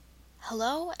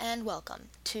Hello and welcome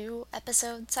to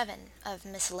episode 7 of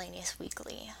Miscellaneous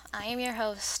Weekly. I am your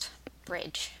host,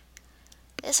 Bridge.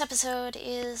 This episode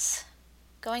is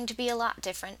going to be a lot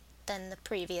different than the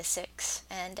previous 6,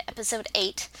 and episode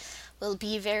 8 will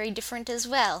be very different as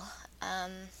well.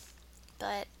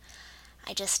 But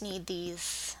I just need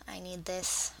these. I need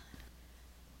this.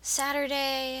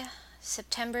 Saturday,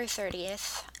 September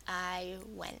 30th, I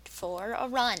went for a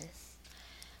run.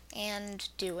 And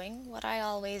doing what I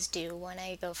always do when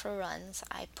I go for runs,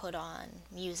 I put on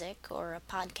music or a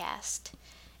podcast.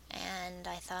 And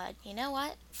I thought, you know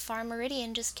what? Far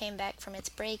Meridian just came back from its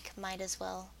break. Might as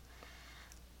well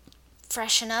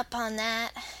freshen up on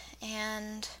that.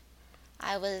 And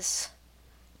I was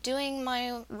doing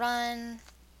my run,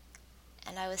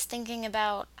 and I was thinking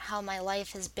about how my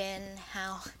life has been,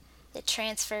 how the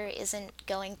transfer isn't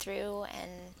going through,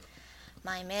 and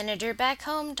my manager back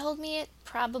home told me it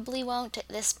probably won't at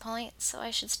this point, so I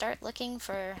should start looking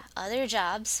for other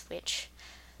jobs, which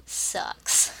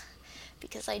sucks,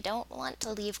 because I don't want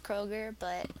to leave Kroger,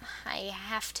 but I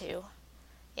have to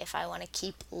if I want to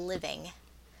keep living.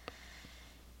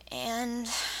 And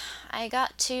I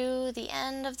got to the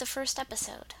end of the first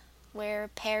episode,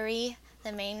 where Perry,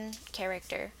 the main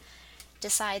character,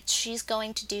 decides she's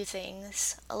going to do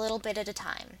things a little bit at a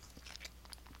time.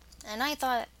 And I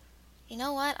thought, you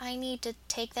know what? I need to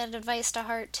take that advice to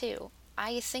heart too.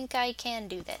 I think I can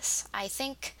do this. I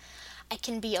think I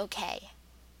can be okay.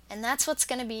 And that's what's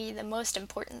going to be the most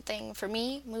important thing for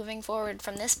me moving forward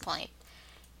from this point,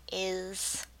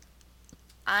 is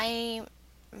I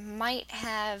might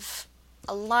have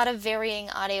a lot of varying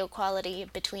audio quality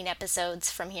between episodes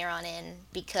from here on in,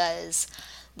 because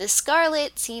the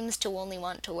Scarlet seems to only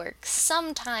want to work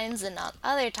sometimes and not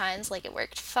other times. Like, it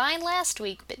worked fine last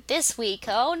week, but this week,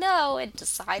 oh no, it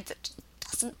decides it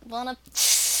doesn't want to.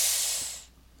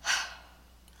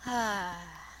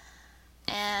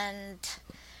 And,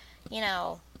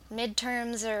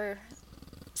 midterms are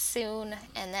soon,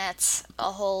 and that's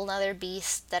a whole nother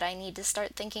beast that I need to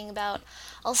start thinking about.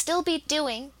 I'll still be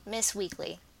doing Miss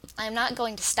Weekly. I'm not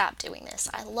going to stop doing this.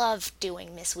 I love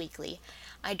doing Miss Weekly.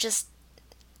 I just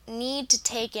need to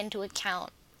take into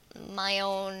account my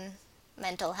own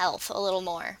mental health a little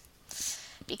more.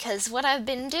 Because what I've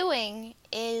been doing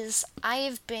is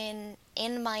I've been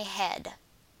in my head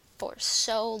for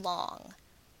so long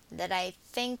that I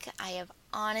think I have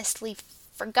honestly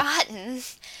forgotten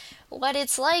what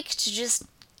it's like to just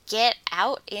get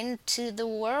out into the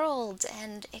world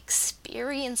and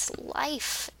experience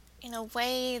life in a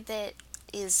way that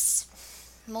is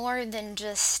more than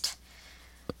just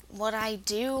what I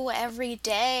do every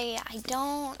day. I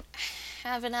don't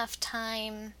have enough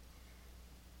time,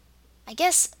 I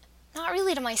guess, not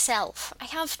really to myself. I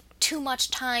have too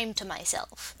much time to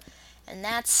myself. And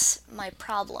that's my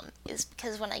problem, is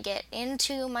because when I get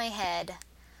into my head,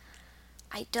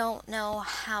 I don't know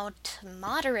how to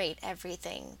moderate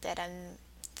everything that I'm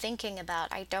thinking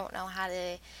about. I don't know how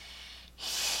to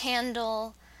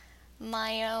handle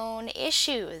my own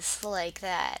issues like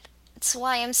that. It's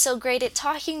why I'm so great at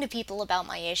talking to people about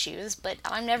my issues, but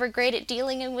I'm never great at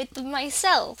dealing with them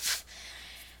myself.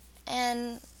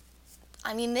 And,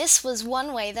 this was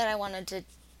one way that I wanted to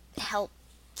help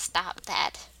stop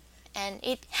that. And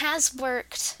it has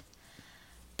worked,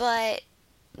 but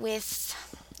with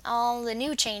all the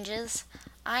new changes,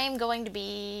 I am going to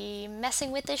be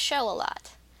messing with this show a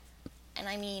lot. And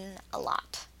I mean a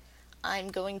lot.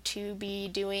 I'm going to be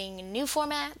doing new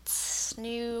formats,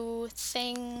 new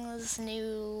things,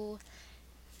 new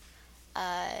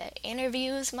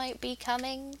interviews might be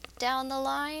coming down the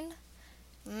line.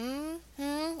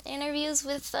 Interviews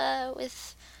with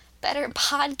better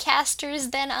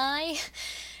podcasters than I.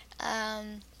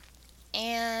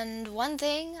 And one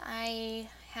thing I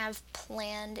have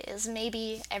planned is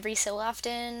maybe every so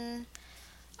often,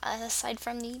 aside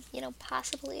from the,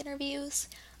 possible interviews,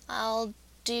 I'll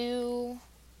do,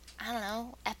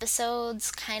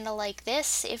 episodes kind of like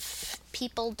this, if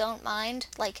people don't mind.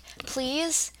 Like,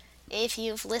 please, if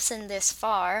you've listened this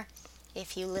far,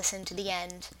 if you listen to the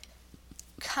end,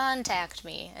 contact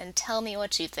me and tell me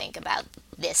what you think about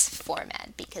this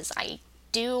format, because I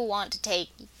do want to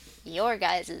take your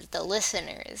guys', the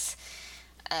listeners',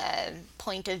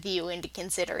 point of view into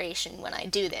consideration when I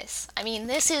do this.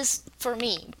 This is for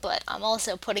me, but I'm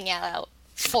also putting it out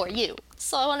for you.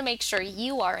 So I want to make sure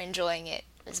you are enjoying it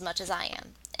as much as I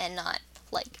am, and not,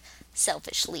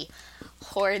 selfishly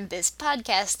hoard this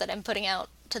podcast that I'm putting out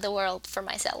to the world for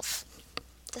myself.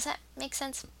 Does that make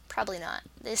sense? Probably not.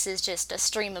 This is just a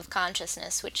stream of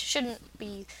consciousness, which shouldn't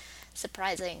be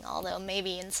surprising, although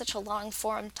maybe in such a long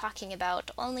form talking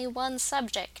about only one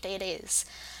subject it is.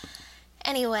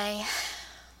 Anyway,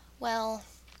 well,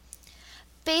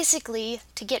 basically,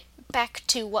 to get back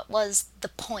to what was the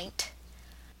point,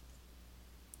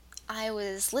 I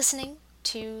was listening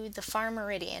to the Far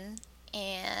Meridian,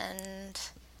 and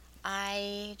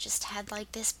I just had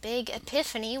like this big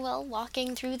epiphany while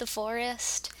walking through the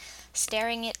forest,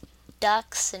 staring at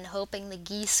ducks and hoping the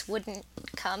geese wouldn't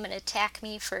come and attack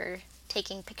me for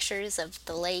taking pictures of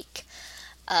the lake.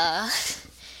 Uh,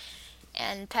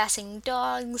 and passing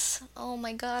dogs. Oh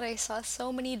my god, I saw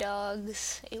so many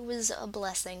dogs. It was a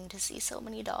blessing to see so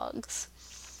many dogs.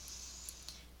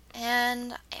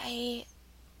 And I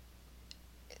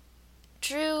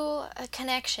drew a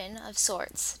connection of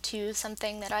sorts to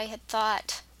something that I had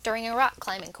thought during a rock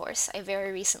climbing course I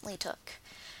very recently took.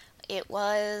 It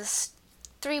was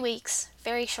 3 weeks,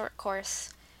 very short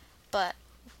course, but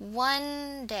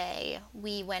one day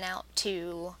we went out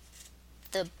to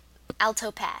the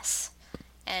Alto Pass,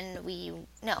 and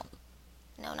no,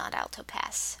 not Alto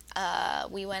Pass.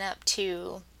 We went up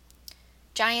to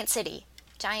Giant City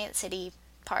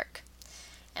Park,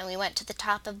 and we went to the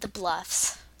top of the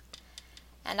bluffs.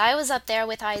 And I was up there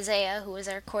with Isaiah, who was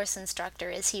our course instructor,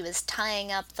 as he was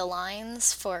tying up the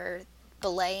lines for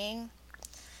belaying.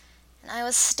 And I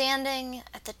was standing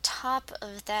at the top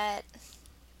of that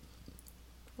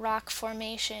rock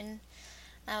formation,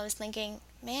 and I was thinking,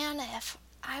 man, if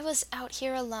I was out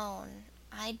here alone,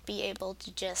 I'd be able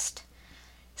to just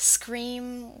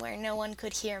scream where no one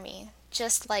could hear me,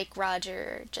 just like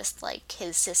Roger, just like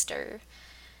his sister.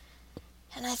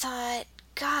 And I thought,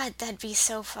 God, that'd be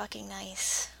so fucking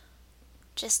nice.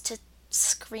 Just to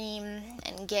scream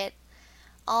and get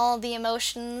all the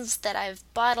emotions that I've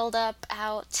bottled up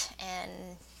out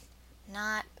and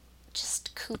not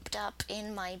just cooped up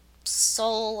in my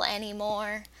soul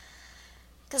anymore.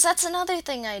 'Cause that's another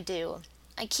thing I do.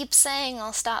 I keep saying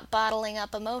I'll stop bottling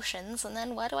up emotions, and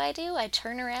then what do? I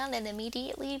turn around and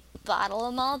immediately bottle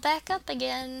them all back up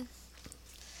again.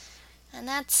 And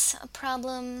that's a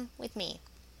problem with me.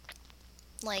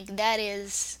 Like, that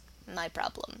is my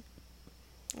problem,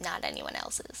 not anyone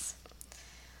else's.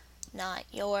 Not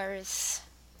yours,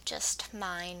 just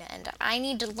mine. And I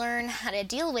need to learn how to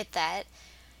deal with that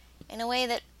in a way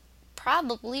that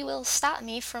probably will stop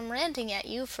me from ranting at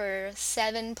you for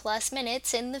 7+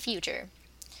 minutes in the future.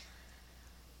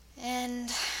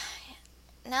 And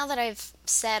now that I've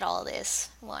said all this,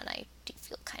 one, I do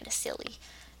feel kind of silly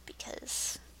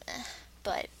because,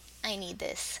 but I need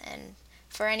this. And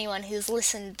for anyone who's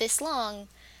listened this long,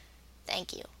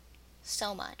 thank you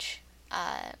so much.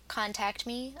 Contact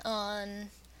me on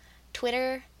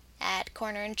Twitter at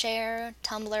Corner and Chair,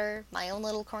 Tumblr, my own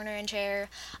little Corner and Chair.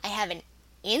 I have an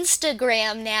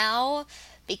Instagram now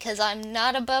because I'm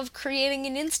not above creating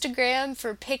an Instagram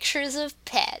for pictures of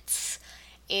pets.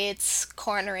 It's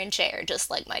Corner and Chair, just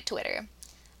like my Twitter.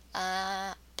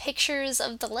 Pictures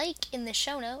of the lake in the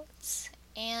show notes,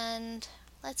 and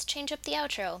let's change up the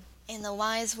outro. In the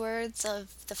wise words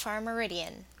of the Far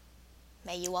Meridian,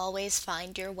 may you always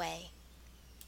find your way.